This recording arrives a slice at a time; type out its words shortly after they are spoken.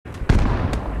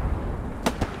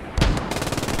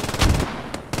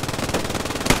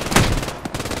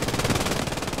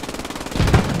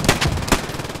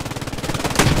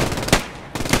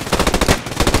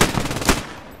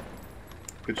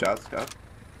Good shot, Scott.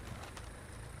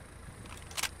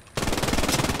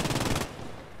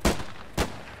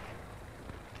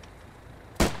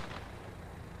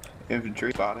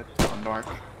 Infantry spotted on north.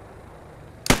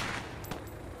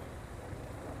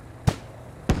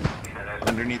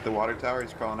 Underneath the water tower,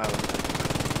 he's crawling out.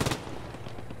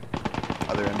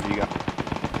 Other MG guy.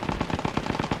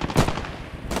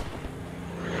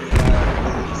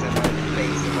 He's in my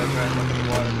face if I try and look at the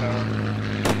water tower.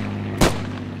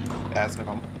 Ask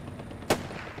him.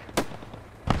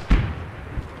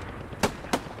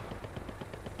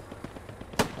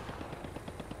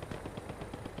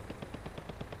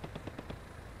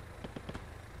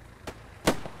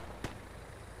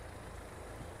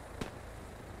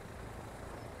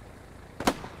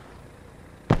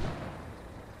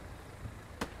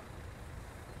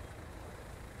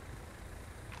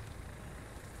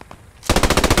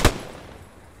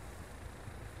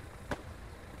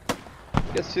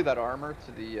 You guys see that armor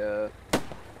to the,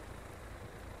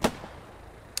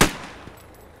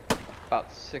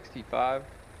 about 65?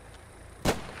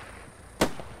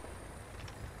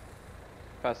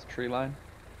 Past the tree line?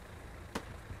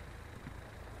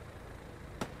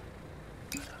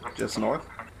 Just north?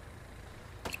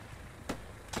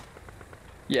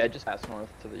 Yeah, just past north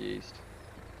to the east.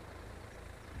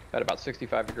 At about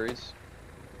 65 degrees.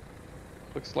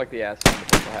 Looks like the ass end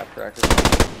of the half tracker.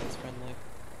 That's friendly.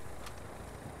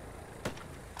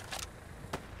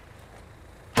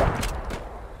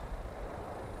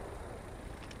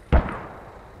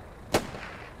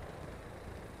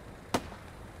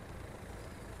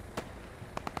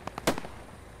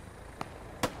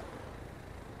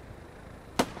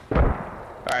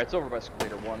 Alright, it's over by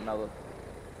Squatter 1 now.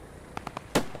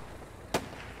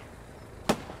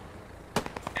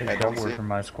 I don't see Don't work it. for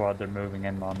my squad, they're moving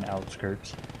in on the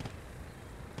outskirts.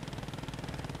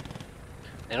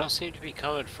 They don't seem to be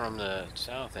coming from the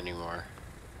south anymore.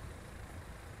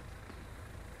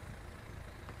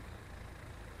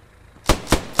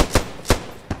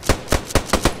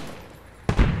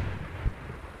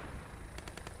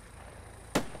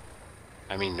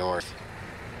 I mean north.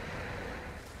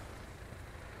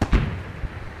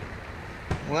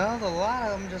 Well, a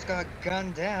lot of them just got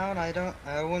gunned down.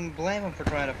 I wouldn't blame them for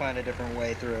trying to find a different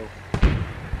way through.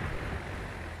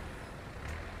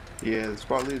 Yeah, the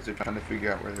squad leaders are trying to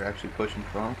figure out where they're actually pushing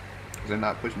from. Because they're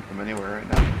not pushing from anywhere right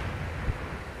now.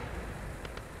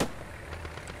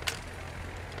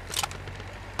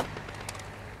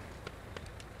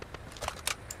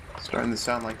 It's starting to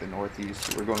sound like the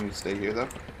northeast. We're going to stay here though.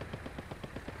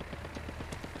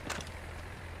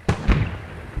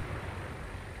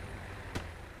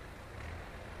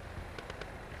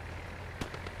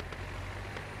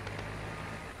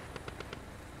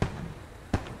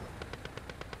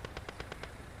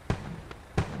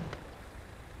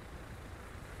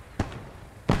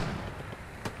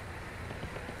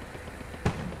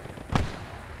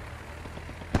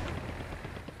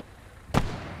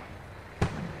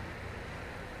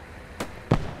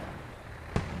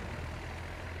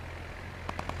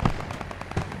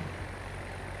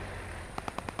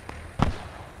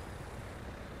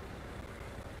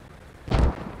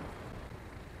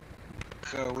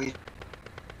 So we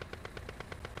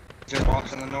just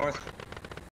walk in the north.